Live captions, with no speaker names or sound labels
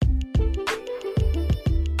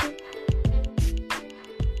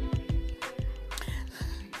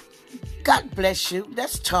God bless you.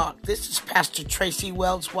 Let's talk. This is Pastor Tracy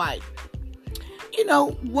Wells White. You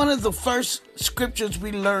know, one of the first scriptures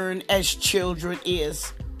we learn as children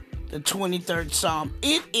is the 23rd Psalm.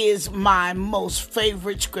 It is my most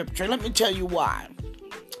favorite scripture. Let me tell you why.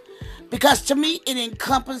 Because to me, it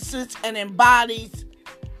encompasses and embodies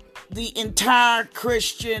the entire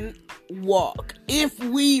Christian walk. If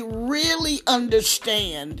we really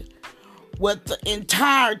understand what the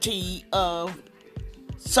entirety of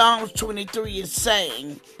Psalms 23 is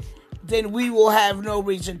saying, then we will have no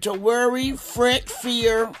reason to worry, fret,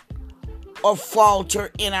 fear, or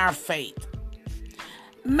falter in our faith.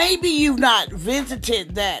 Maybe you've not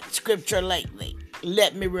visited that scripture lately.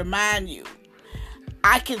 Let me remind you.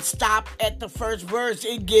 I can stop at the first verse.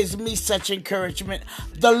 It gives me such encouragement.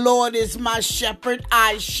 The Lord is my shepherd.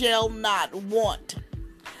 I shall not want.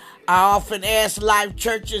 I often ask life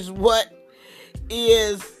churches what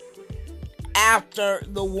is after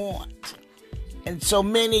the want. And so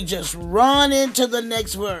many just run into the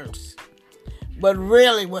next verse. But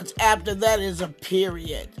really what's after that is a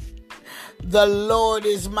period. The Lord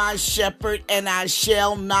is my shepherd and I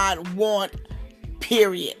shall not want,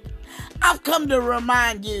 period. I've come to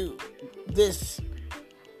remind you this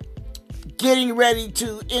getting ready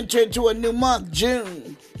to enter into a new month,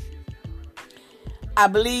 June. I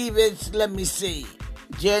believe it's,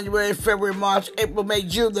 January, February, March, April, May,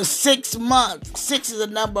 June, the 6th month. 6 is the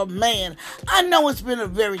number of man. I know it's been a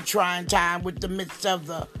very trying time with the midst of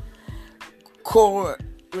the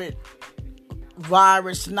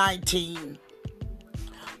COVID-19.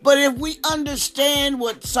 But if we understand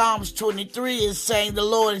what Psalms 23 is saying, the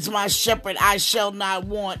Lord is my shepherd, I shall not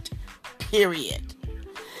want, period.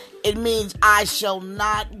 It means I shall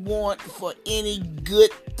not want for any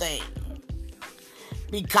good thing.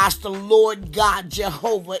 Because the Lord God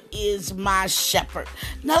Jehovah is my shepherd.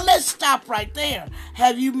 Now let's stop right there.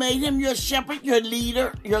 Have you made him your shepherd, your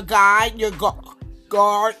leader, your guide, your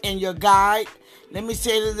guard, and your guide? Let me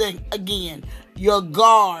say it again. Your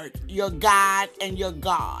guard, your guide, and your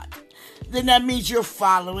God. Then that means you're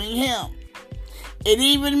following him. It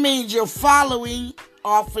even means you're following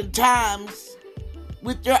oftentimes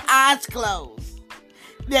with your eyes closed.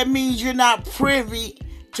 That means you're not privy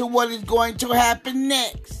to what is going to happen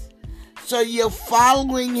next. So you're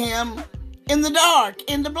following him in the dark,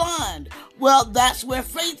 in the blind. Well, that's where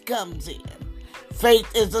faith comes in. Faith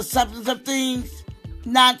is the substance of things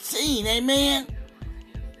not seen. Amen?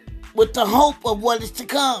 With the hope of what is to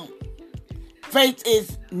come. Faith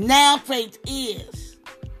is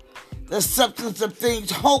the substance of things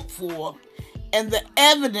hoped for and the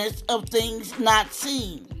evidence of things not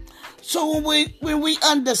seen. So when we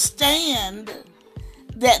understand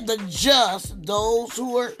that the just, those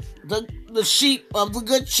who are the sheep of the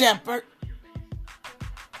good shepherd,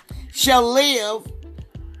 shall live,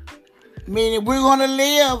 meaning we're going to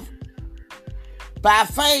live by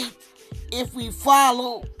faith if we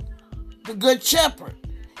follow the good shepherd,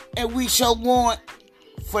 and we shall want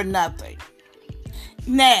for nothing.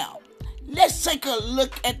 Now, let's take a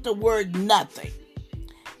look at the word nothing.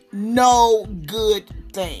 No good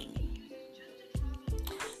thing.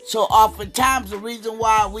 So oftentimes the reason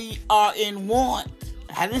why we are in want,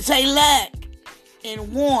 I didn't say lack,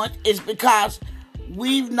 in want is because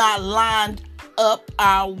we've not lined up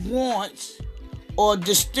our wants or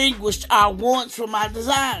distinguished our wants from our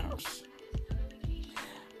desires.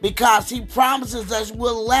 Because he promises us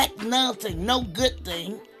we'll lack nothing, no good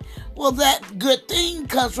thing. Well, that good thing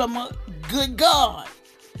comes from a good God.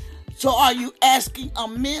 So are you asking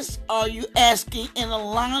amiss? Are you asking in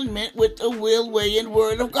alignment with the will, way, and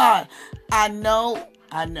word of God? I know.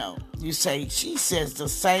 You say, she says the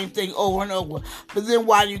same thing over and over. But then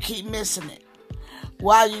why do you keep missing it?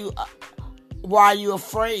 Why are you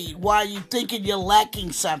afraid? Why are you thinking you're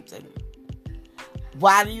lacking something?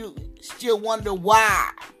 Why do you still wonder why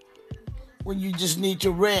when you just need to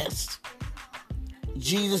rest?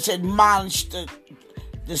 Jesus admonished the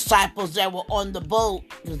disciples that were on the boat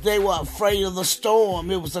because they were afraid of the storm.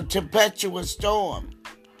 It was a tempestuous storm.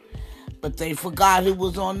 But they forgot who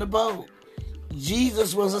was on the boat.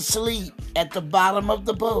 Jesus was asleep at the bottom of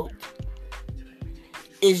the boat.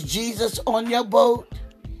 Is Jesus on your boat?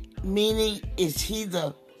 Meaning, is he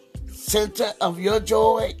the center of your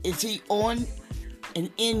joy? Is he on and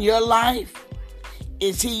in your life?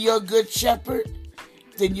 Is he your good shepherd?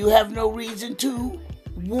 Then you have no reason to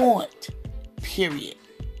want, period.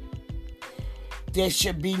 There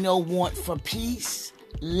should be no want for peace,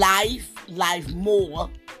 life more.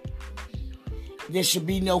 There should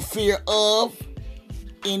be no fear of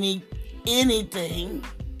anything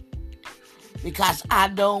because I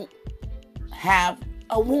don't have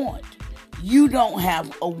a want. You don't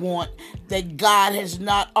have a want that God has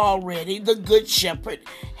not already, the Good Shepherd,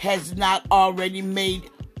 has not already made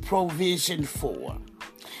provision for.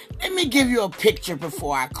 Let me give you a picture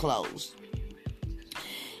before I close.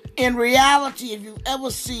 In reality, if you've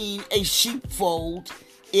ever seen a sheepfold,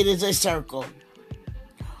 it is a circle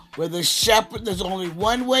where the shepherd, there's only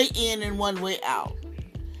one way in and one way out.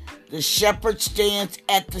 The shepherd stands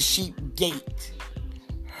at the sheep gate,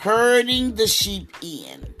 herding the sheep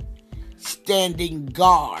in, standing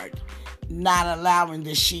guard, not allowing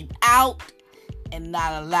the sheep out and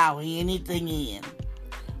not allowing anything in.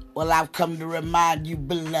 Well, I've come to remind you,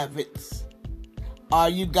 beloveds, all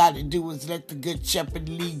you got to do is let the Good Shepherd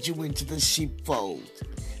lead you into the sheepfold.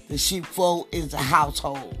 The sheepfold is the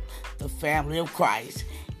household, the family of Christ,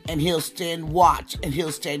 and he'll stand watch and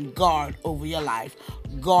he'll stand guard over your life,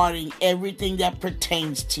 guarding everything that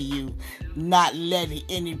pertains to you, not letting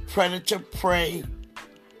any predator, prey,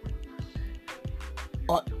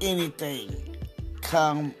 or anything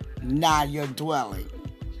come nigh your dwelling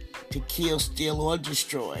to kill, steal, or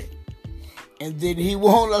destroy. And then he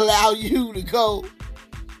won't allow you to go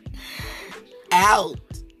out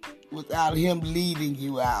without him leading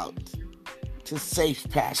you out to safe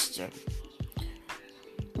pasture.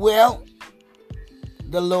 Well,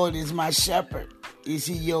 the Lord is my shepherd. Is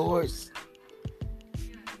he yours?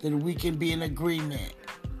 Then we can be in agreement.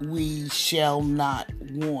 We shall not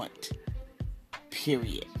want.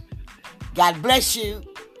 Period. God bless you.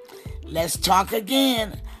 Let's talk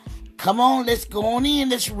again. Come on, let's go on in.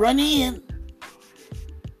 Let's run in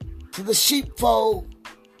to the sheepfold.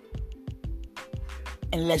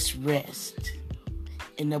 And let's rest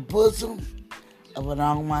in the bosom of an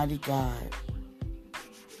almighty God.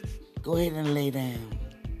 Go ahead and lay down.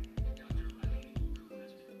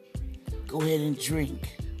 Go ahead and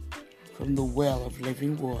drink from the well of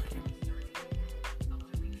living water.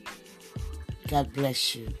 God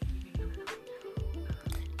bless you.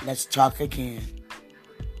 Let's talk again.